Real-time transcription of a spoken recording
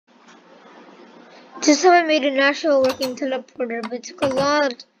Just how I made an actual working teleporter, but it took a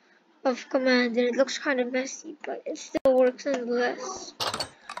lot of commands and it looks kind of messy, but it still works nonetheless.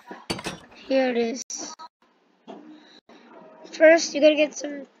 Here it is. First, you gotta get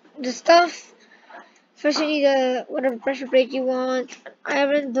the stuff. First, you need whatever pressure plate you want, an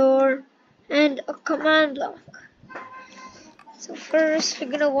iron door, and a command block. So first, you're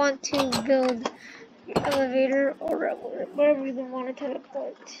gonna want to build your elevator or wherever you're gonna want to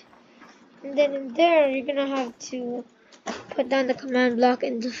teleport. And then in there, you're gonna have to put down the command block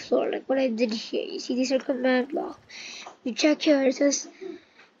in the floor, like what I did here. You see, these are command block. You check here, it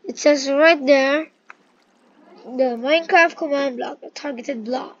says right there, the Minecraft command block, the targeted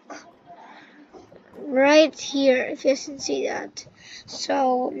block. Right here, if you can see that.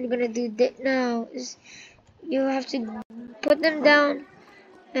 So what you're gonna do now is you have to put them down,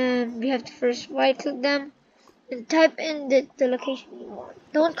 and you have to first right click them and type in the location you want.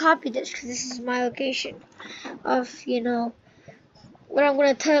 Don't copy this because this is my location of, where I'm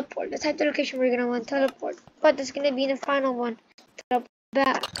gonna teleport. The type of location where you're gonna want to teleport, but it's gonna be the final one. Teleport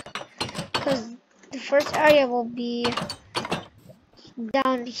back, because the first area will be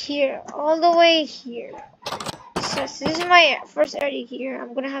down here, all the way here. So this is my first area here.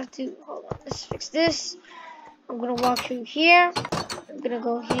 I'm gonna have to hold on. Let's fix this. I'm gonna walk through here. I'm gonna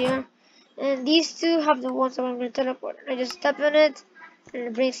go here, and these two have the ones that I'm gonna teleport. I just step on it, and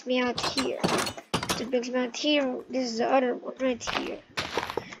it brings me out here. It brings me out here. This is the other one right here.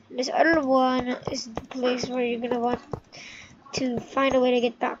 This other one is the place where you're gonna want to find a way to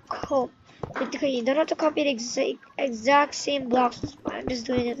get back home. But okay, you don't have to copy the exact same blocks. I'm just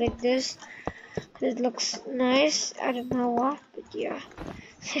doing it like this because it looks nice. I don't know why, but yeah.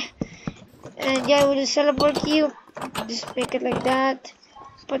 And yeah, with the teleport key, just make it like that.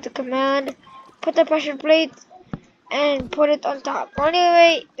 Put the command, put the pressure plate, and put it on top.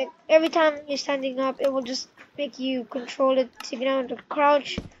 Anyway, like every time you're standing up, it will just make you control it. So you can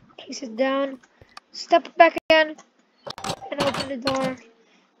crouch, place it down, step back again, and open the door.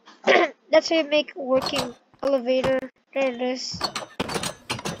 That's how you make a working elevator. There it is.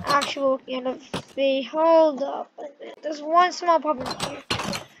 Actual working elevator. Hold up. There's one small problem here.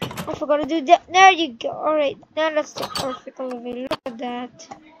 I forgot to do that. There you go. Alright, now that's the perfect elevator. Look at that.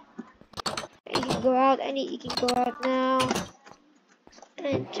 You can go out. You can go out now.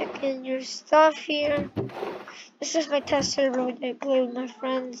 And check in your stuff here. This is my test server when I play with my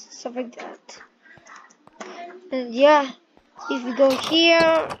friends, stuff like that. And yeah, if we go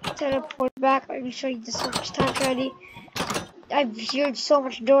here, teleport back. I will show you this so much time already. I've heard so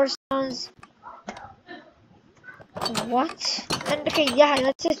much door sounds. What? And okay, yeah,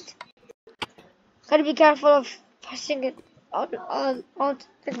 that's it. Gotta be careful of pressing it out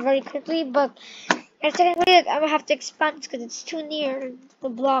very quickly, but technically I'm gonna have to expand it because it's too near the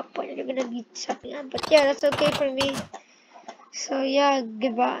block point you're gonna be stepping on. But yeah, that's okay for me. So yeah,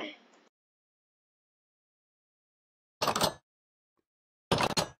 goodbye.